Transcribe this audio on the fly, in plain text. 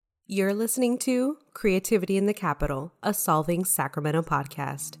You're listening to Creativity in the Capital, a Solving Sacramento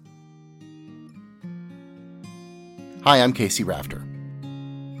podcast. Hi, I'm Casey Rafter.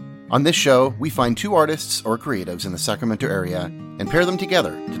 On this show, we find two artists or creatives in the Sacramento area and pair them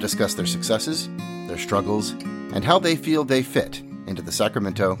together to discuss their successes, their struggles, and how they feel they fit into the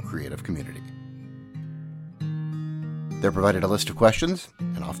Sacramento creative community. They're provided a list of questions,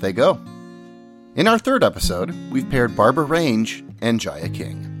 and off they go. In our third episode, we've paired Barbara Range and Jaya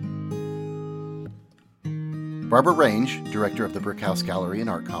King. Barbara Range, director of the Brickhouse Gallery and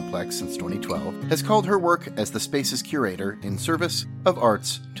Art Complex since 2012, has called her work as the space's curator in service of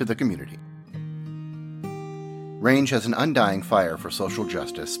arts to the community. Range has an undying fire for social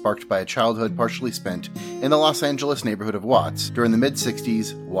justice sparked by a childhood partially spent in the Los Angeles neighborhood of Watts during the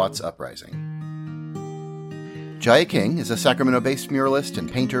mid-60s Watts Uprising. Jaya King is a Sacramento-based muralist and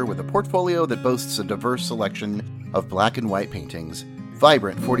painter with a portfolio that boasts a diverse selection of black and white paintings,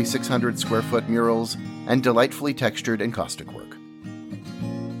 vibrant 4,600 square foot murals, and delightfully textured and caustic work.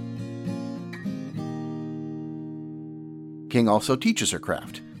 King also teaches her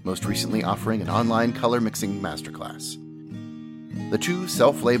craft, most recently offering an online color mixing masterclass. The two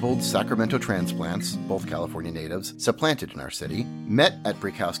self-labeled Sacramento transplants, both California natives, supplanted in our city, met at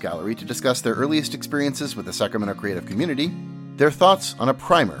Brickhouse Gallery to discuss their earliest experiences with the Sacramento creative community, their thoughts on a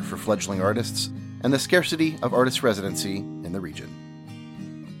primer for fledgling artists, and the scarcity of artist residency in the region.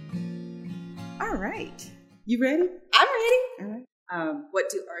 All right. You ready? I'm ready. All right. What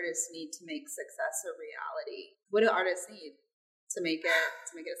do artists need to make success a reality? What do artists need to make it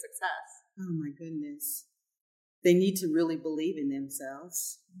a success? Oh my goodness. They need to really believe in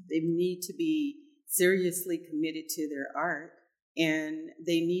themselves. They need to be seriously committed to their art, and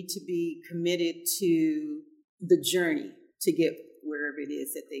they need to be committed to the journey to get wherever it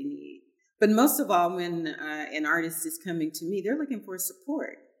is that they need. But most of all, when an artist is coming to me, they're looking for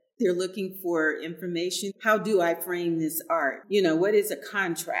support. They're looking for information. How do I frame this art? What is a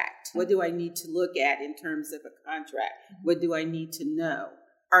contract? What do I need to look at in terms of a contract? What do I need to know?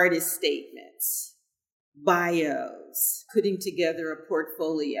 Artist statements, bios, putting together a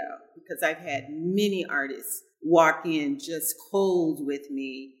portfolio, because I've had many artists walk in just cold with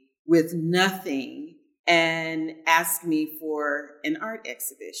me with nothing and ask me for an art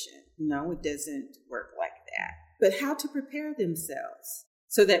exhibition. No, it doesn't work like that. But how to prepare themselves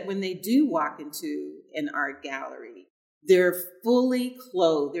so that when they do walk into an art gallery, they're fully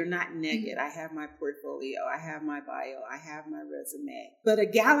clothed. They're not naked. I have my portfolio. I have my bio. I have my resume. But a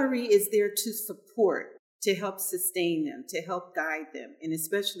gallery is there to support, to help sustain them, to help guide them. And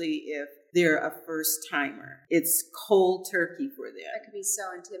especially if they're a first timer, it's cold turkey for them. That could be so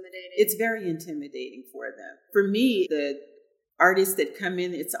intimidating. It's very intimidating for them. For me, the artists that come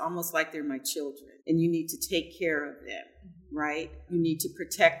in, it's almost like they're my children, and you need to take care of them. Right? You need to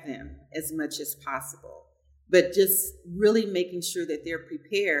protect them as much as possible, but just really making sure that they're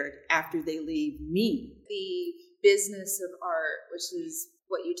prepared after they leave me. The business of art, which is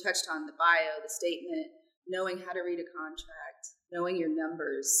what you touched on, the bio, the statement, knowing how to read a contract, knowing your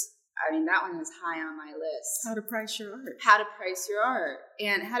numbers. I mean, that one is high on my list. How to price your art. How to price your art,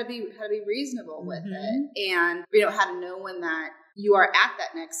 and how to be reasonable with it, and how to know when that you are at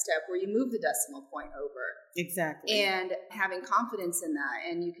that next step where you move the decimal point over. Exactly. And having confidence in that.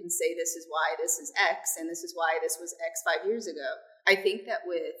 And you can say, this is why this is X, and this is why this was X 5 years ago. I think that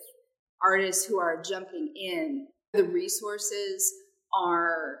with artists who are jumping in, the resources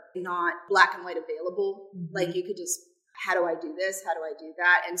are not black and white available. Like you could just, how do I do this? How do I do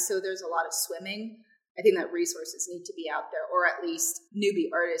that? And so there's a lot of swimming. I think that resources need to be out there, or at least newbie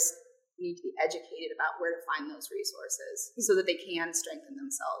artists need to be educated about where to find those resources so that they can strengthen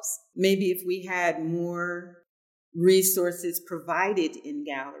themselves. Maybe if we had more resources provided in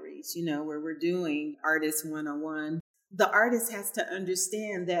galleries, where we're doing Artist 101, the artist has to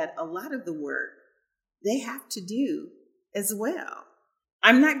understand that a lot of the work they have to do as well.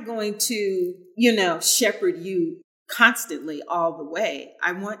 I'm not going to, shepherd you constantly all the way.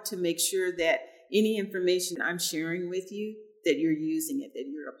 I want to make sure that any information I'm sharing with you, that you're using it, that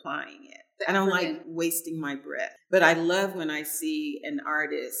you're applying it. I don't like wasting my breath, but I love when I see an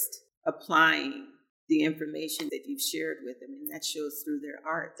artist applying the information that you've shared with them, and that shows through their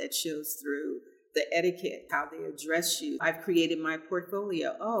art, that shows through the etiquette, how they address you. I've created my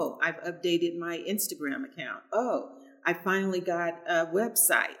portfolio. Oh, I've updated my Instagram account. Oh, I finally got a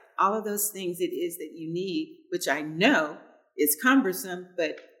website. All of those things it is that you need, which I know is cumbersome,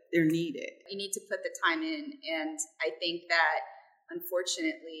 but they're needed. You need to put the time in, and I think that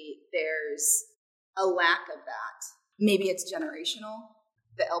unfortunately there's a lack of that. Maybe it's generational,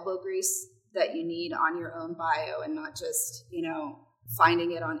 the elbow grease that you need on your own bio, and not just,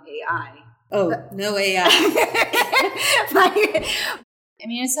 finding it on AI. Oh, no AI. I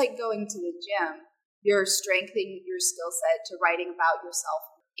mean, it's like going to the gym. You're strengthening your skill set to writing about yourself.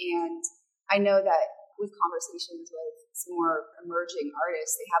 And I know that with conversations with some more emerging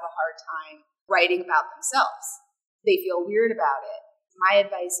artists, they have a hard time writing about themselves. They feel weird about it. My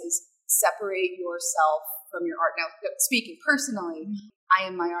advice is separate yourself from your art. Now, speaking personally, I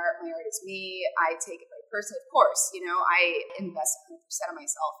am my art is me. I take it very personally. Of course, I invest 100% of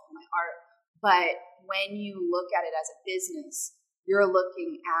myself in my art. But when you look at it as a business, you're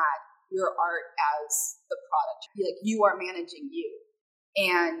looking at your art as the product. You are managing you,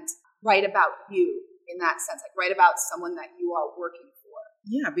 and write about you in that sense. Like, write about someone that you are working for.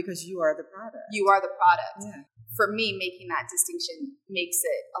 Yeah, because you are the product. You are the product. Yeah. For me, making that distinction makes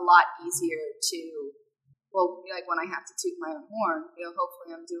it a lot easier to, like when I have to toot my own horn,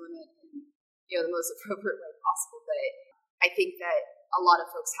 hopefully I'm doing it in, the most appropriate way possible. But I think that a lot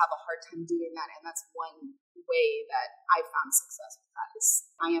of folks have a hard time doing that. And that's one way that I found success with that is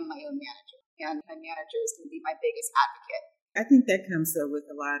I am my own manager. And my manager is going to be my biggest advocate. I think that comes though with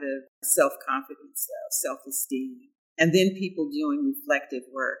a lot of self-confidence, self-esteem. And then people doing reflective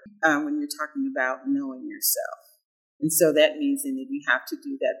work when you're talking about knowing yourself. And so that means that you have to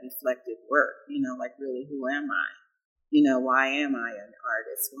do that reflective work, like really, who am I? Why am I an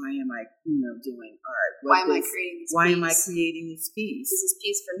artist? Why am I, doing art? Why am I creating this piece? Why am I creating this piece? Is this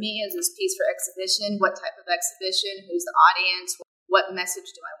piece for me? Is this piece for exhibition? What type of exhibition? Who's the audience? What message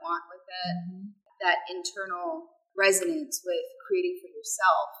do I want with it? Mm-hmm. That internal resonance with creating for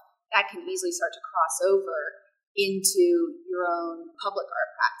yourself, that can easily start to cross over into your own public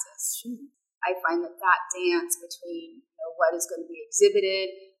art practice. Sure. I find that dance between what is going to be exhibited,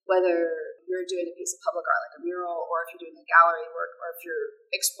 whether you're doing a piece of public art like a mural, or if you're doing a gallery work, or if you're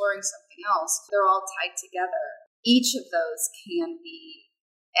exploring something else, they're all tied together. Each of those can be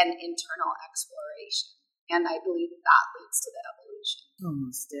an internal exploration. And I believe that leads to the evolution. Oh,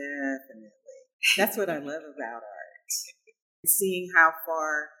 most definitely. That's what I love about art. Seeing how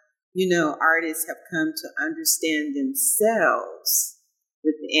far, artists have come to understand themselves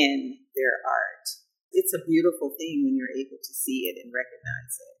within their art. It's a beautiful thing when you're able to see it and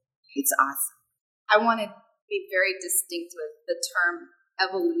recognize it. It's awesome. I want to be very distinct with the term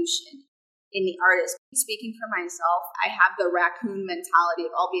evolution in the artist. Speaking for myself, I have the raccoon mentality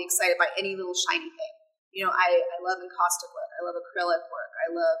of I'll be excited by any little shiny thing. I love encaustic work. I love acrylic work.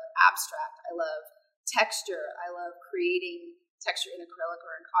 I love abstract. I love texture. I love creating texture in acrylic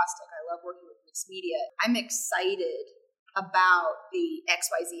or encaustic. I love working with mixed media. I'm excited about the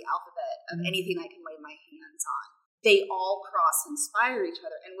XYZ alphabet of anything I can lay my hands on. They all cross inspire each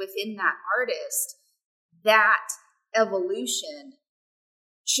other. And within that artist, that evolution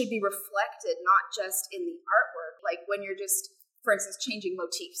should be reflected not just in the artwork, like when you're just, for instance, changing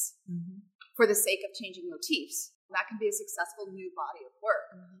motifs for the sake of changing motifs. That can be a successful new body of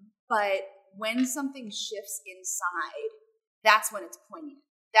work. But when something shifts inside, that's when it's poignant.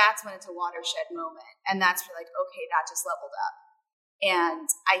 That's when it's a watershed moment. And that's for okay, that just leveled up. And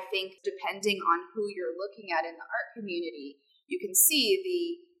I think depending on who you're looking at in the art community, you can see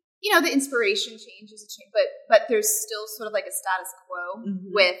the inspiration changes, but there's still sort of like a status quo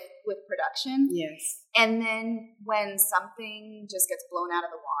with production. Yes. And then when something just gets blown out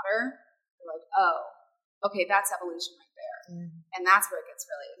of the water, you're like, oh, okay, that's evolution right there. And that's where it gets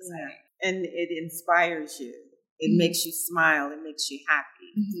really exciting. Yeah. And it inspires you. It makes you smile. It makes you happy.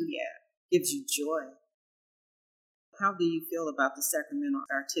 Yeah. Gives you joy. How do you feel about the Sacramento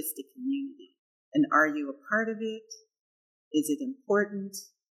artistic community? And are you a part of it? Is it important?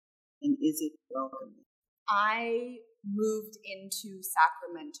 And is it welcoming? I moved into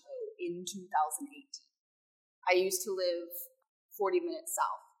Sacramento in 2018. I used to live 40 minutes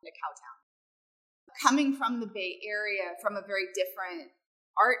south in a cowtown. Coming from the Bay Area, from a very different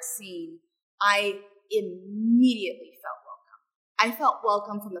art scene, I immediately felt welcome. I felt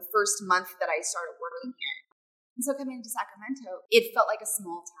welcome from the first month that I started working here. And so coming into Sacramento, it felt like a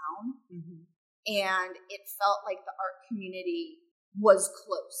small town. And it felt like the art community was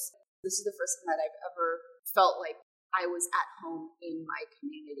close. This is the first time that I've ever felt like I was at home in my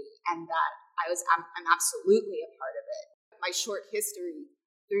community and that I'm absolutely a part of it. My short history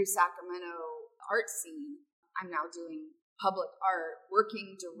through Sacramento art scene, I'm now doing public art,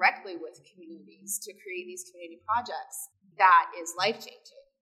 working directly with communities to create these community projects. That is life-changing.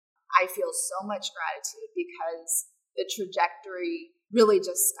 I feel so much gratitude because the trajectory really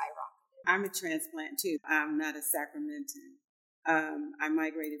just skyrocketed. I'm a transplant too. I'm not a Sacramentan. I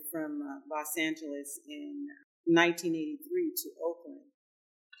migrated from Los Angeles in 1983 to Oakland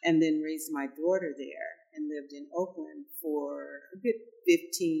and then raised my daughter there. and lived in Oakland for a good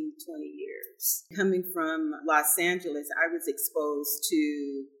 15, 20 years. Coming from Los Angeles, I was exposed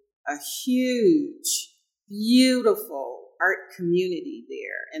to a huge, beautiful art community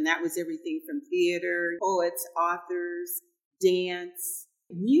there. And that was everything from theater, poets, authors, dance,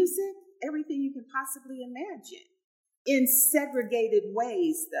 music, everything you can possibly imagine. In segregated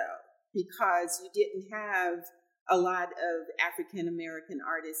ways, though, because you didn't have a lot of African American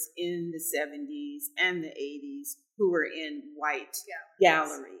artists in the 70s and the 80s who were in white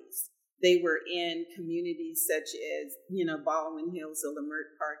galleries. They were in communities such as, Baldwin Hills, the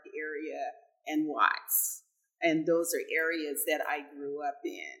Leimert Park area, and Watts. And those are areas that I grew up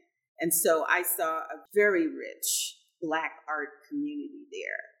in. And so I saw a very rich Black art community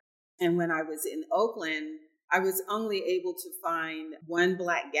there. And when I was in Oakland, I was only able to find one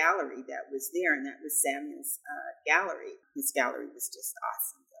Black gallery that was there, and that was Samuel's gallery. His gallery was just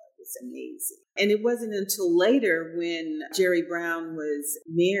awesome, though. It was amazing. And it wasn't until later when Jerry Brown was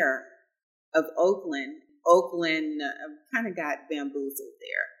mayor of Oakland kind of got bamboozled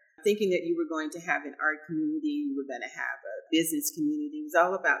there, thinking that you were going to have an art community, you were going to have a business community. It was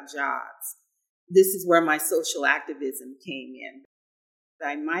all about jobs. This is where my social activism came in.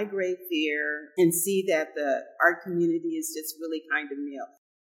 I migrate there and see that the art community is just really kind of nil.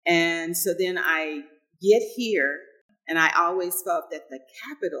 And so then I get here, and I always felt that the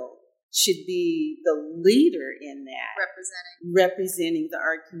capital should be the leader in that, representing the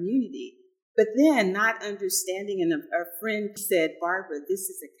art community. But then not understanding, and a friend said, Barbara, this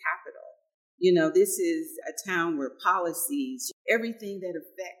is a capital. This is a town where policies, everything that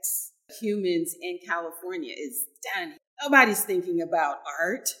affects humans in California is done. Nobody's thinking about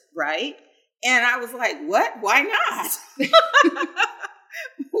art, right? And I was like, what? Why not?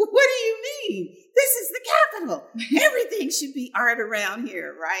 What do you mean? This is the capital. Everything should be art around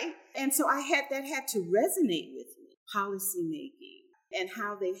here, right? And so that had to resonate with me, policy making and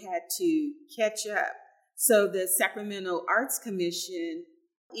how they had to catch up. So the Sacramento Arts Commission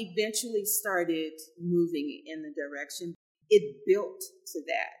eventually started moving in the direction. It built to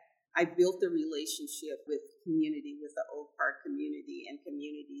that. I built a relationship with community, with the Oak Park community and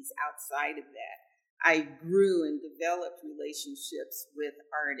communities outside of that. I grew and developed relationships with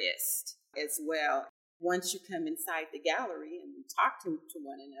artists as well. Once you come inside the gallery and we talk to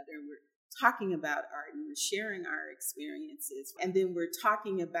one another, and we're talking about art and we're sharing our experiences, and then we're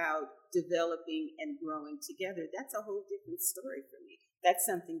talking about developing and growing together, that's a whole different story for me. That's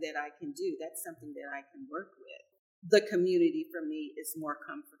something that I can do. That's something that I can work with. The community for me is more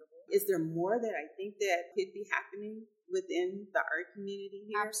comfortable. Is there more that I think that could be happening within the art community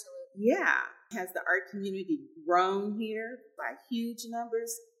here? Absolutely. Yeah. Has the art community grown here by huge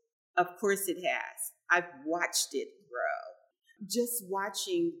numbers? Of course it has. I've watched it grow. Just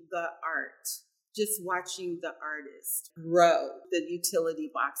watching the art, just watching the artist grow, the utility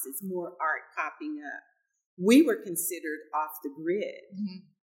boxes, more art popping up. We were considered off the grid. Mm-hmm.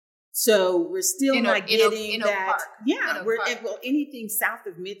 So we're still not getting that. Park. Yeah, well, anything south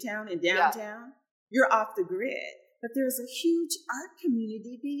of Midtown and downtown, you're off the grid. But there's a huge art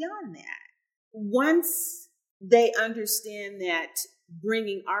community beyond that. Once they understand that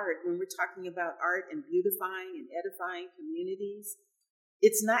bringing art, when we're talking about art and beautifying and edifying communities,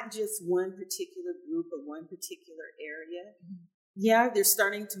 it's not just one particular group or one particular area. Mm-hmm. Yeah, they're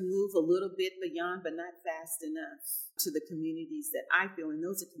starting to move a little bit beyond, but not fast enough to the communities that I feel, and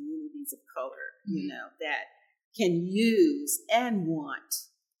those are communities of color, mm-hmm. That can use and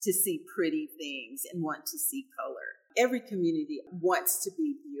want to see pretty things and want to see color. Every community wants to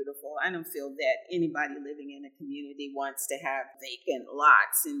be beautiful. I don't feel that anybody living in a community wants to have vacant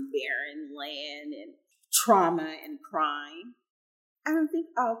lots and barren land and trauma and crime. I don't think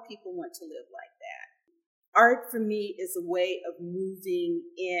all people want to live like that. Art for me is a way of moving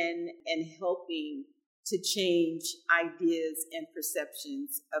in and helping to change ideas and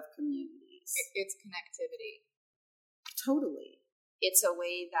perceptions of communities. It's connectivity. Totally. It's a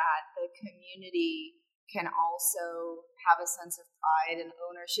way that the community can also have a sense of pride and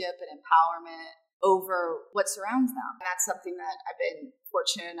ownership and empowerment over what surrounds them. And that's something that I've been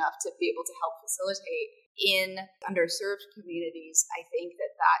fortunate enough to be able to help facilitate in underserved communities. I think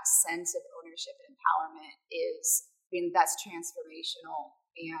that sense of ownership and empowerment that's transformational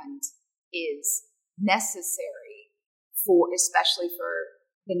and is necessary especially for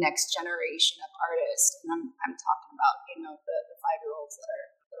the next generation of artists. And I'm talking about, the 5-year-olds that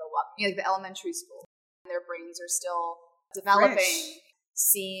are walking, like the elementary school. Their brains are still developing,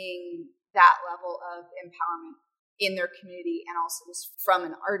 seeing that level of empowerment in their community, and also just from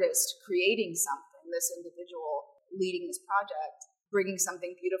an artist creating something, this individual leading this project, bringing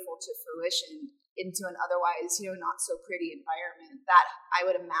something beautiful to fruition into an otherwise, not so pretty environment that I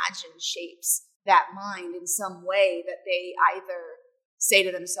would imagine shapes that mind in some way that they either say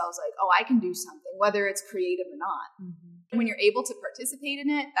to themselves like, oh, I can do something, whether it's creative or not. Mm-hmm. When you're able to participate in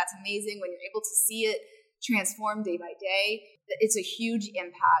it, that's amazing. When you're able to see it transform day by day, it's a huge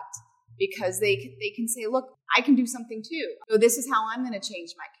impact because they can say, look, I can do something too. So this is how I'm going to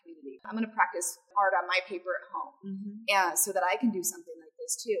change my community. I'm going to practice art on my paper at home so that I can do something like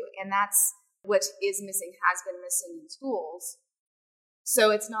this too. And that's what is missing, has been missing in schools. So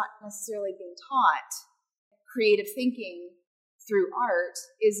it's not necessarily being taught. Creative thinking through art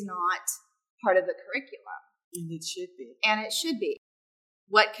is not part of the curriculum. And it should be. And it should be.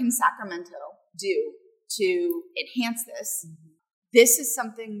 What can Sacramento do to enhance this? Mm-hmm. This is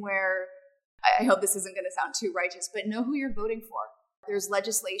something where, I hope this isn't going to sound too righteous, but know who you're voting for. There's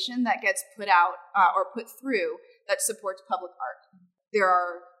legislation that gets put out or put through that supports public art. There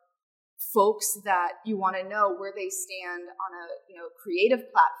are folks that you want to know where they stand on a creative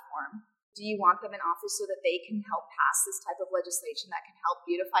platform. Do you want them in office so that they can help pass this type of legislation that can help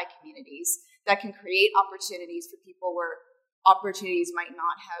beautify communities, that can create opportunities for people where opportunities might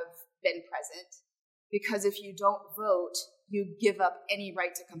not have been present? Because if you don't vote, you give up any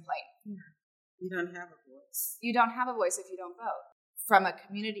right to complain. You don't have a voice. You don't have a voice if you don't vote. From a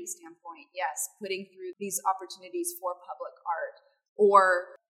community standpoint, yes, putting through these opportunities for public art,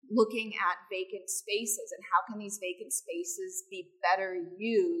 or looking at vacant spaces and how can these vacant spaces be better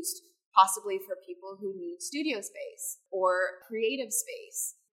used possibly for people who need studio space or creative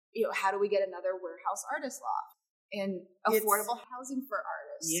space. How do we get another warehouse artist loft and affordable housing for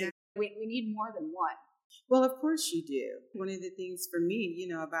artists? Yeah. We need more than one. Well, of course you do. One of the things for me,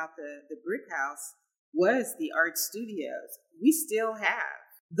 about the brick house was the art studios. We still have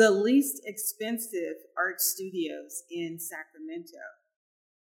the least expensive art studios in Sacramento.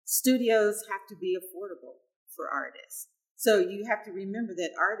 Studios have to be affordable for artists. So you have to remember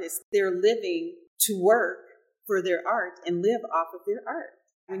that artists, they're living to work for their art and live off of their art.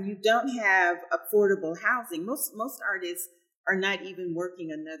 When you don't have affordable housing, most artists are not even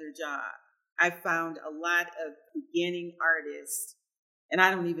working another job. I found a lot of beginning artists, and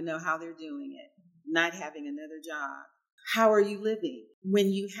I don't even know how they're doing it, not having another job. How are you living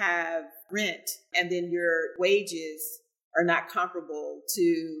when you have rent and then your wages are not comparable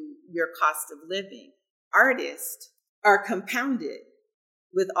to your cost of living? Artists are compounded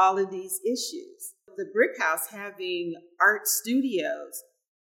with all of these issues. The Brick House having art studios,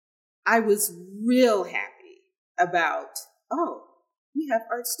 I was real happy about, we have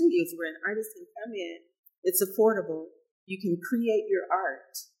art studios where an artist can come in, it's affordable, you can create your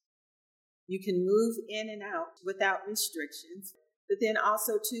art, you can move in and out without restrictions, but then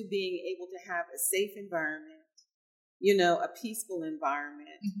also too being able to have a safe environment, a peaceful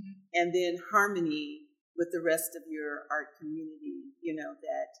environment, and then harmony with the rest of your art community,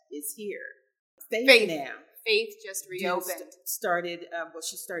 that is here. Faith now. Faith just reopened. She started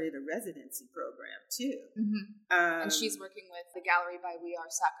a residency program too. And she's working with the gallery by We Are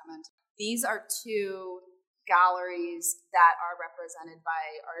Sacramento. These are two galleries that are represented by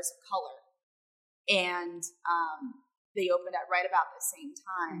artists of color. And they opened at right about the same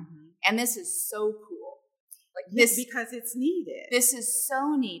time. And this is so cool. Because it's needed. This is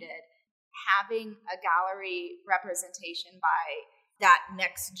so needed. Having a gallery representation by that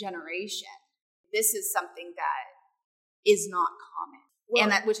next generation, this is something that is not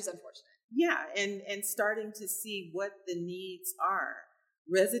common, which is unfortunate. Yeah, and starting to see what the needs are.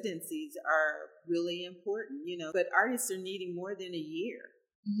 Residencies are really important, but artists are needing more than a year.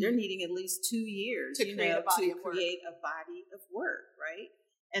 They're needing at least 2 years to create a body of work, right?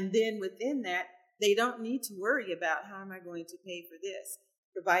 And then within that, they don't need to worry about how am I going to pay for this.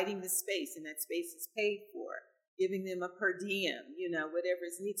 Providing the space, and that space is paid for. Giving them a per diem, whatever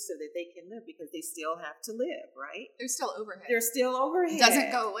is needed so that they can live, because they still have to live, right? There's still overhead. It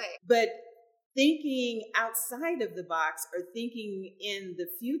doesn't go away. But thinking outside of the box, or thinking in the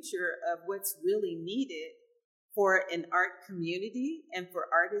future of what's really needed for an art community and for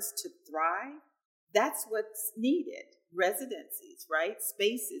artists to thrive, that's what's needed. Residencies, right?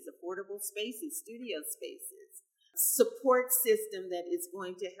 Spaces, affordable spaces, studio spaces. Support system that is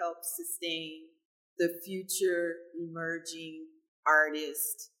going to help sustain the future emerging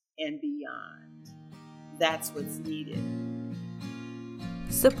artist and beyond. That's what's needed.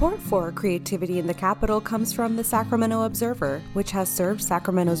 Support for creativity in the capital comes from the Sacramento Observer, which has served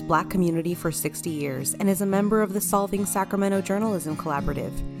Sacramento's Black community for 60 years and is a member of the Solving Sacramento Journalism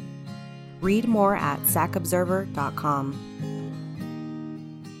Collaborative. Read more at sacobserver.com.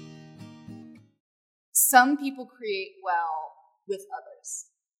 Some people create well with others.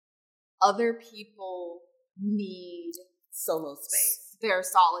 other people need Solo space. their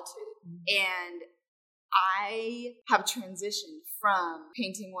solitude. And I have transitioned from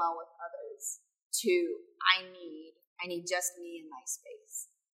painting well with others to I need just me in my space.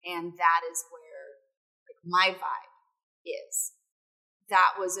 And that is where my vibe is.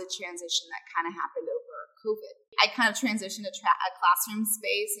 That was a transition that kind of happened over COVID. I kind of transitioned a classroom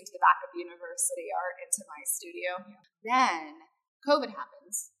space into the back of University Art into my studio. Then COVID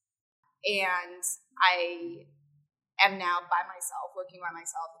happens, and I am now by myself, working by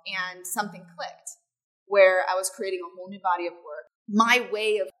myself, and something clicked where I was creating a whole new body of work. My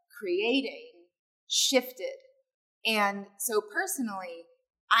way of creating shifted. And so personally,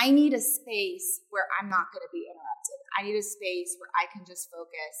 I need a space where I'm not going to be interrupted. I need a space where I can just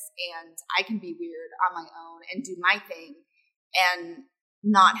focus and I can be weird on my own and do my thing and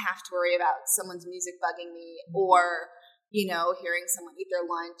not have to worry about someone's music bugging me or, hearing someone eat their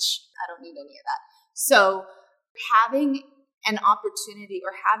lunch. I don't need any of that. So having an opportunity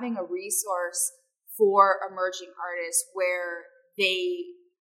or having a resource for emerging artists where they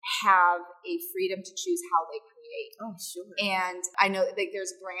have a freedom to choose how they create. Oh, sure. And I know that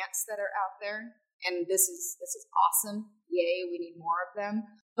there's grants that are out there, and this is awesome. Yay, we need more of them.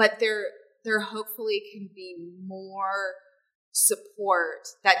 But there hopefully can be more support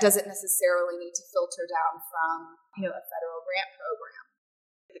that doesn't necessarily need to filter down from a federal grant program.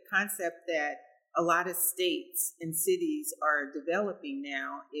 The concept that a lot of states and cities are developing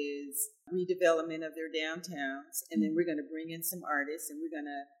now is redevelopment of their downtowns. And then we're going to bring in some artists and we're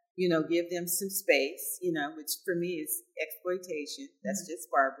going to, give them some space, which for me is exploitation. That's just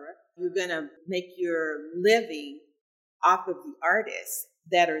Barbara. You're going to make your living off of the artists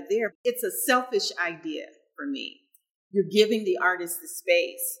that are there. It's a selfish idea for me. You're giving the artist the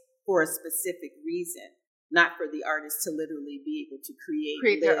space for a specific reason, not for the artist to literally be able to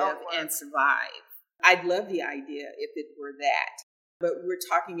create their own live, work. and survive. I'd love the idea if it were that. But we're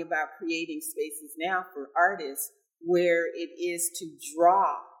talking about creating spaces now for artists where it is to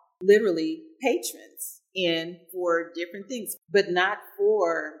draw literally patrons in for different things, but not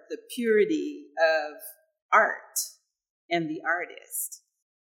for the purity of art and the artist.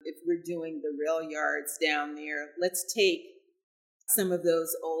 If we're doing the rail yards down there, let's take some of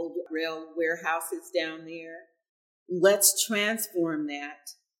those old rail warehouses down there. Let's transform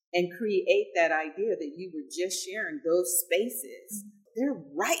that and create that idea that you were just sharing. Those spaces, they're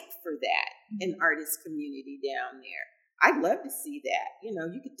ripe for that in artist community down there. I'd love to see that.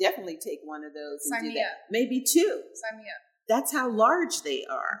 You could definitely take one of those and do that. Up. Maybe two. Sign me up. That's how large they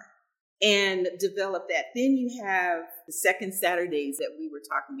are. And develop that. Then you have the second Saturdays that we were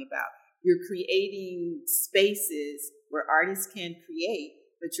talking about. You're creating spaces where artists can create,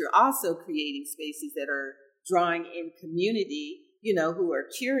 but you're also creating spaces that are drawing in community, who are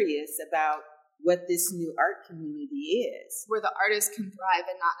curious about what this new art community is. Where the artist can thrive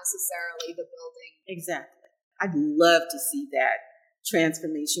and not necessarily the building. Exactly. I'd love to see that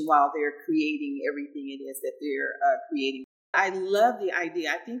transformation while they're creating everything it is that they're creating. I love the idea.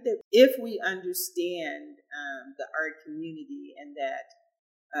 I think that if we understand the art community and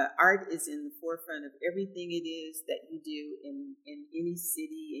that art is in the forefront of everything it is that you do in any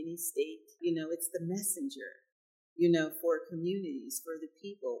city, any state, it's the messenger, for communities, for the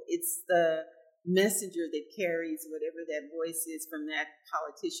people. It's the messenger that carries whatever that voice is from that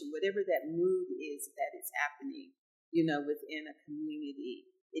politician, whatever that mood is that is happening, within a community.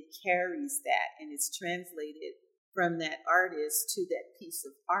 It carries that and it's translated from that artist to that piece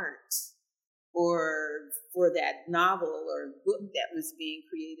of art, or for that novel or book that was being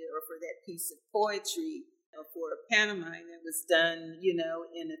created, or for that piece of poetry, or for a pantomime that was done, in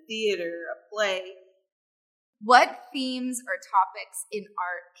a theater, a play. What themes or topics in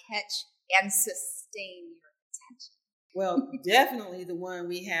art catch and sustain your attention? Well, definitely the one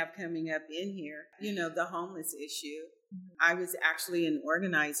we have coming up in here, the homeless issue. I was actually an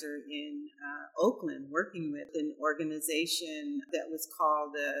organizer in Oakland, working with an organization that was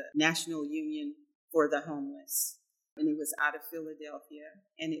called the National Union for the Homeless. And it was out of Philadelphia.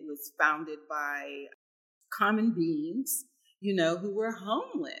 And it was founded by common beings, who were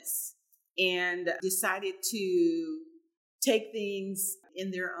homeless and decided to take things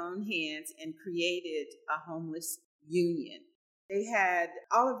in their own hands and created a homeless union. They had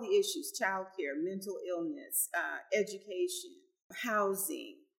all of the issues: childcare, mental illness, education,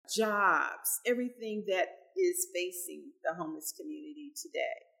 housing, jobs, everything that is facing the homeless community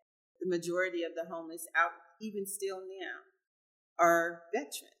today. The majority of the homeless out, even still now, are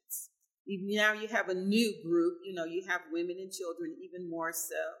veterans. Now you have a new group, you have women and children, even more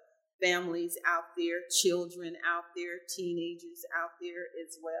so, families out there, children out there, teenagers out there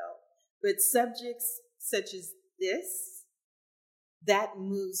as well. But subjects such as this, that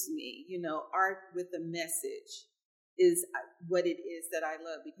moves me. Art with a message is what it is that I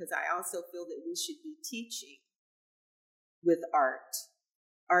love, because I also feel that we should be teaching with art.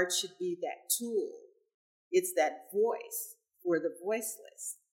 Art should be that tool. It's that voice for the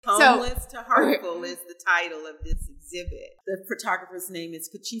voiceless. Homeless to Heartful is the title of this exhibit. The photographer's name is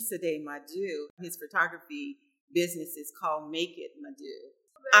Kachisa Madu. His photography business is called Make It Madu.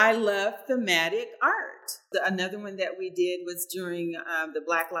 I love thematic art. Another one that we did was during the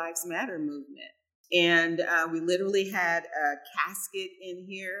Black Lives Matter movement. And we literally had a casket in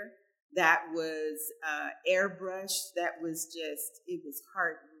here that was airbrushed. That was it was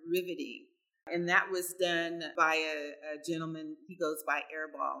heart riveting. And that was done by a gentleman, he goes by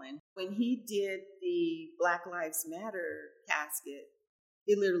Airball. And when he did the Black Lives Matter casket,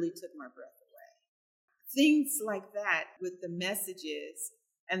 it literally took my breath away. Things like that with the messages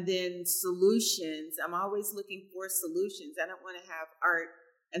and then solutions. I'm always looking for solutions. I don't want to have art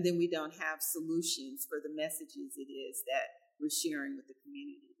and then we don't have solutions for the messages it is that we're sharing with the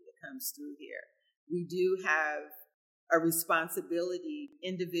community that comes through here. We do have a responsibility,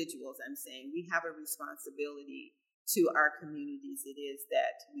 individuals, I'm saying, we have a responsibility to our communities it is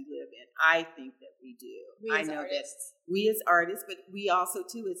that we live in. I think that we do. I know that we as artists, but we also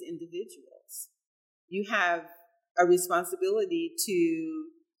too as individuals. You have a responsibility to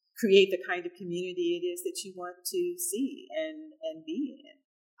create the kind of community it is that you want to see and be in,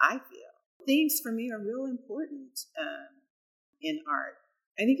 I feel. Themes for me are real important in art.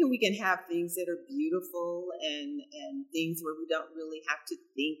 I think we can have things that are beautiful and things where we don't really have to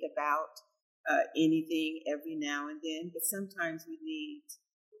think about anything every now and then, but sometimes we need.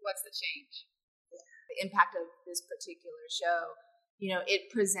 What's the change? The impact of this particular show, it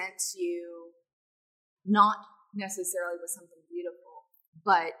presents you not necessarily with something beautiful,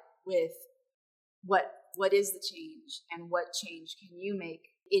 but with what is the change and what change can you make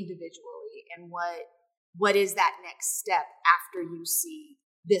individually, and what is that next step after you see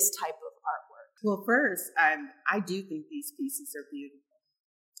this type of artwork? Well, first, I do think these pieces are beautiful.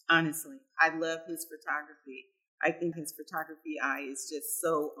 Honestly, I love his photography. I think his photography eye is just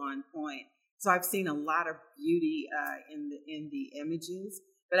so on point. So I've seen a lot of beauty in the images,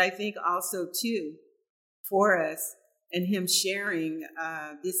 but I think also too, for us and him sharing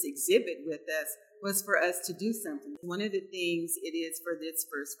this exhibit with us was for us to do something. One of the things it is for this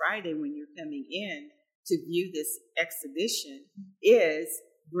First Friday when you're coming in to view this exhibition is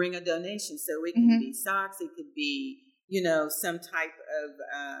bring a donation. So it can be socks, it could be, some type of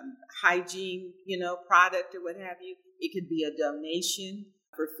hygiene, product or what have you. It could be a donation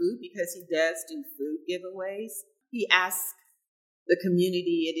for food because he does do food giveaways. He asks the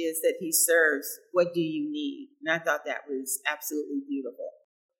community it is that he serves, what do you need? And I thought that was absolutely beautiful.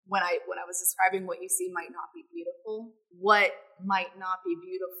 When I was describing what you see might not be beautiful, what might not be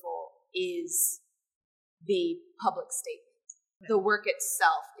beautiful is the public statement. The work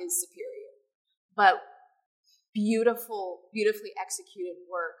itself is superior, but beautifully executed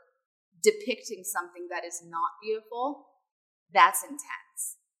work depicting something that is not beautiful, that's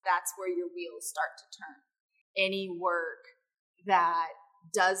intense. That's where your wheels start to turn. Any work that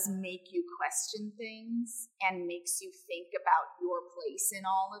does make you question things and makes you think about your place in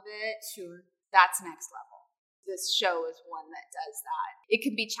all of it, sure, that's next level. This show is one that does that. It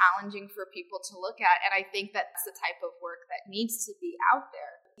can be challenging for people to look at, and I think that's the type of work that needs to be out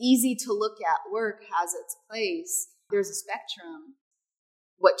there. Easy to look at work has its place. There's a spectrum.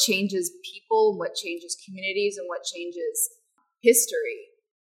 What changes people, what changes communities, and what changes history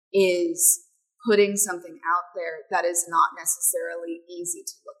is putting something out there that is not necessarily easy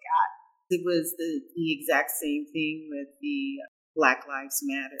to look at. It was the exact same thing with the Black Lives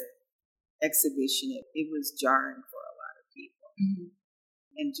Matter exhibition. It was jarring for a lot of people. Mm-hmm.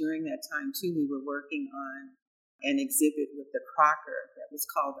 And during that time, too, we were working on an exhibit with the Crocker that was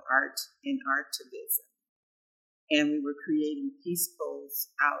called Art in Artivism. And we were creating peace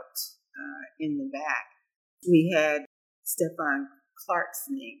poles out in the back. We had Stefan Clark's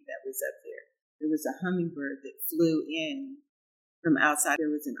name that was up there. There was a hummingbird that flew in from outside.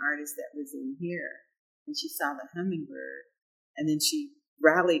 There was an artist that was in here, and she saw the hummingbird, and then she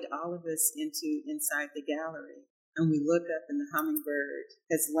rallied all of us inside the gallery. And we look up, and the hummingbird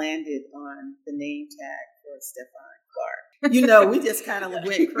has landed on the name tag for Stefan Clark. We just kind of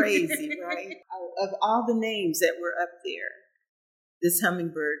went crazy, right? Of all the names that were up there, this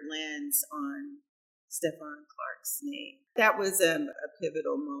hummingbird lands on Stefan Clark's name. That was a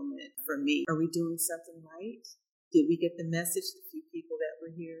pivotal moment for me. Are we doing something right? Did we get the message to the few people that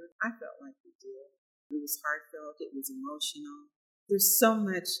were here? I felt like we did. It was heartfelt. It was emotional. There's so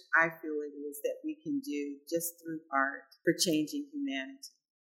much I feel it is that we can do just through art for changing humanity.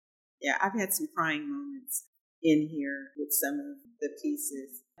 Yeah, I've had some crying moments in here with some of the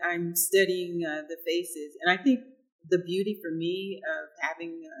pieces. I'm studying the faces, and I think the beauty for me of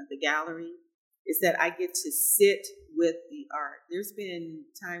having the gallery is that I get to sit with the art. There's been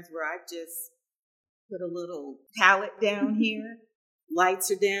times where I've just put a little palette down here,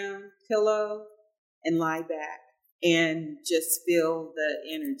 lights are down, pillow, and lie back and just feel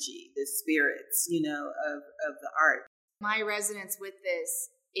the energy, the spirits, of the art. My resonance with this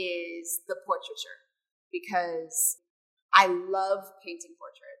is the portraiture, because I love painting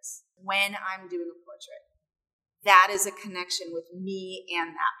portraits. When I'm doing a portrait, that is a connection with me and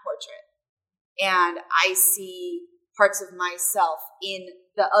that portrait. And I see parts of myself in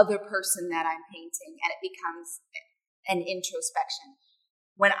the other person that I'm painting, and it becomes an introspection.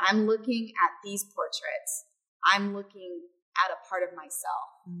 When I'm looking at these portraits, I'm looking at a part of myself.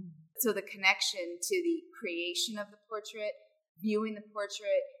 Mm-hmm. So the connection to the creation of the portrait, viewing the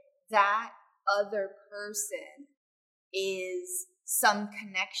portrait, that other person is some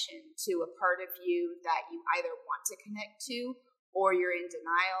connection to a part of you that you either want to connect to or you're in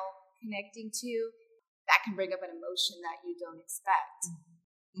denial connecting to. That can bring up an emotion that you don't expect. Mm-hmm.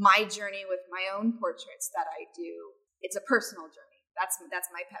 My journey with my own portraits that I do, it's a personal journey. That's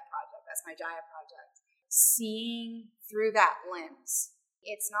my pet project. That's my Jaya project. Seeing through that lens,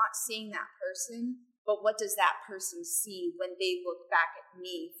 it's not seeing that person, but what does that person see when they look back at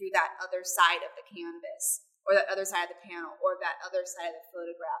me through that other side of the canvas, or that other side of the panel, or that other side of the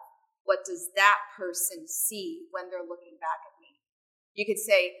photograph? What does that person see when they're looking back at me? You could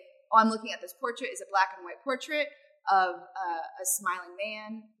say, oh, I'm looking at this portrait. It's a black and white portrait of a smiling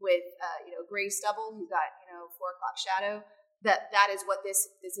man with gray stubble. He's got 4 o'clock shadow. That is what this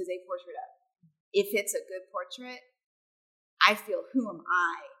is a portrait of. If it's a good portrait, I feel, who am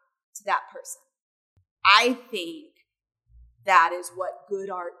I to that person? I think that is what good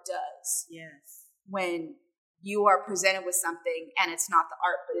art does. Yes. When you are presented with something and it's not the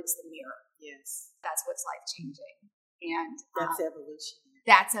art, but it's the mirror. Yes. That's what's life-changing. And that's evolution.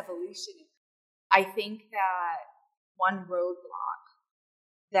 That's evolution. I think that one roadblock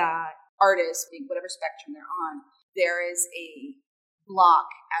that artists, whatever spectrum they're on, there is a block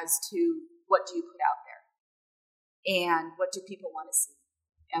as to what do you put out there and what do people want to see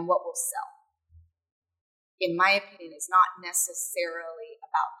and what will sell. In my opinion, it's not necessarily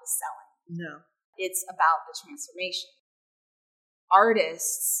about the selling. No. It's about the transformation.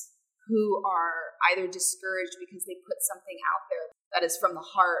 Artists who are either discouraged because they put something out there that is from the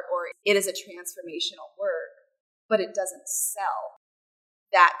heart, or it is a transformational work, but it doesn't sell,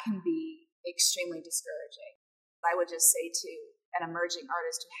 that can be extremely discouraging. I would just say to an emerging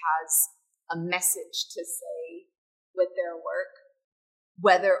artist who has a message to say with their work,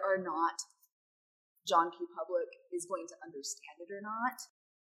 whether or not John Q. Public is going to understand it or not,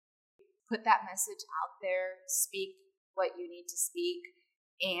 put that message out there, speak what you need to speak,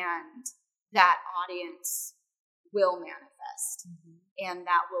 and that audience will manifest. Mm-hmm. And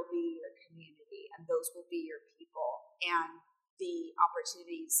that will be your community, and those will be your people, and the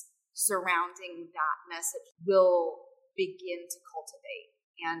opportunities surrounding that message will begin to cultivate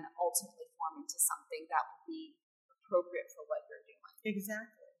and ultimately form into something that will be appropriate for what you're doing.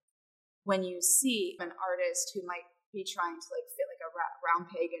 Exactly. When you see an artist who might be trying to fit like a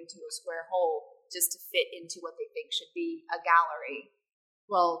round peg into a square hole just to fit into what they think should be a gallery,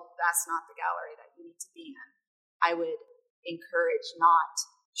 well, that's not the gallery that you need to be in. I would encourage not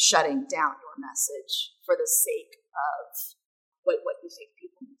shutting down your message for the sake of what you think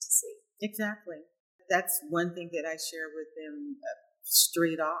people need to see. Exactly. That's one thing that I share with them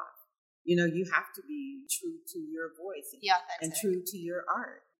straight off. You have to be true to your voice and true to your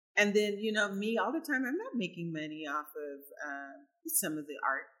art. And then, me all the time, I'm not making money off of some of the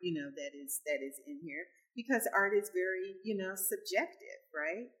art, that is in here, because art is very, subjective,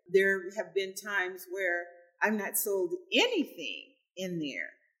 right? There have been times where I've not sold anything in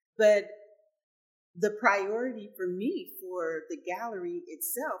there, but the priority for me for the gallery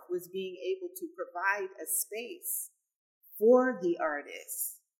itself was being able to provide a space for the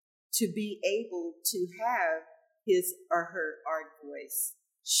artist to be able to have his or her art voice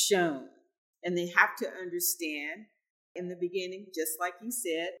shown. And they have to understand in the beginning, just like you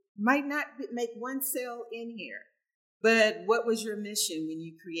said, might not make one sale in here, but what was your mission when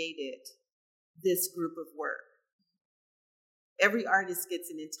you created this group of work? Every artist gets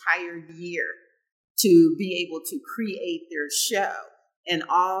an entire year to be able to create their show. And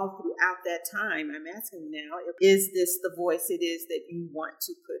all throughout that time, I'm asking now, is this the voice it is that you want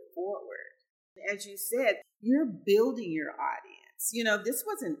to put forward? As you said, you're building your audience. This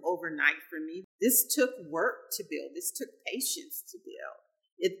wasn't overnight for me. This took work to build. This took patience to build.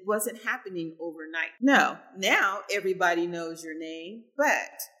 It wasn't happening overnight. No, now everybody knows your name,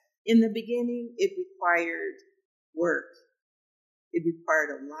 but in the beginning, it required work. It required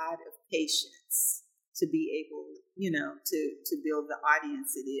a lot of patience to be able, to build the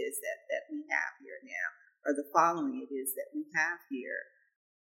audience it is that we have here now, or the following it is that we have here.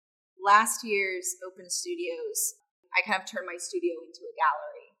 Last year's Open Studios, I kind of turned my studio into a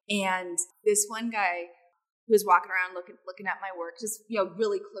gallery. And this one guy who was walking around looking at my work, just,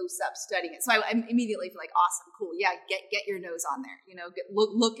 really close up studying it. So I immediately feel like, awesome, cool. Yeah, get your nose on there,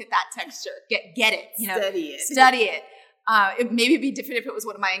 look at that texture, get it, study it. It maybe be different if it was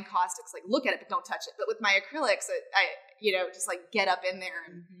one of my encaustics, like look at it, but don't touch it. But with my acrylics, I just like get up in there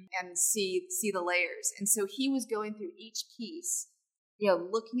and see the layers. And so he was going through each piece,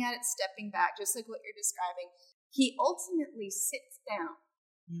 looking at it, stepping back, just like what you're describing. He ultimately sits down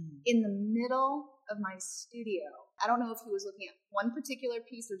in the middle of my studio. I don't know if he was looking at one particular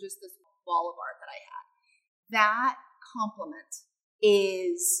piece or just this wall of art that I had. That compliment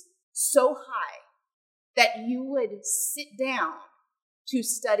is so high that you would sit down to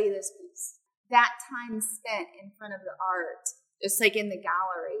study this piece. That time spent in front of the art, just like in the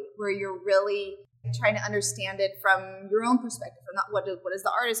gallery, where you're really trying to understand it from your own perspective, from not what does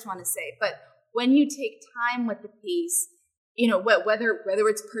the artist want to say, but when you take time with the piece, whether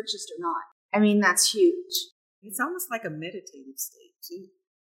it's purchased or not, that's huge. It's almost like a meditative state too.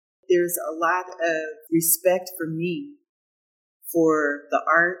 There's a lot of respect for me, for the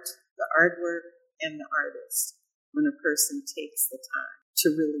art, the artwork, and the artist when a person takes the time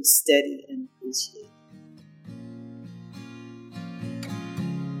to really study and appreciate it.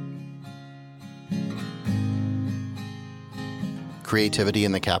 Creativity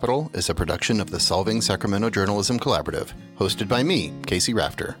in the Capital is a production of the Solving Sacramento Journalism Collaborative, hosted by me, Casey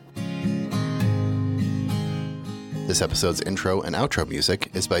Rafter. This episode's intro and outro music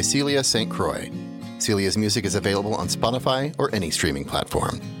is by Celia St. Croix. Celia's music is available on Spotify or any streaming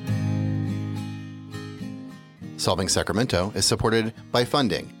platform. Solving Sacramento is supported by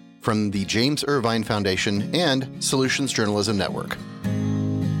funding from the James Irvine Foundation and Solutions Journalism Network.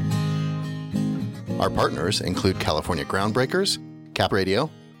 Our partners include California Groundbreakers, Cap Radio,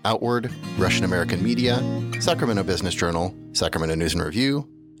 Outward, Russian American Media, Sacramento Business Journal, Sacramento News and Review,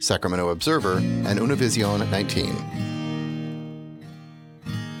 Sacramento Observer, and Univision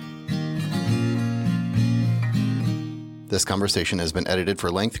 19. This conversation has been edited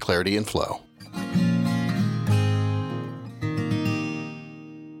for length, clarity, and flow.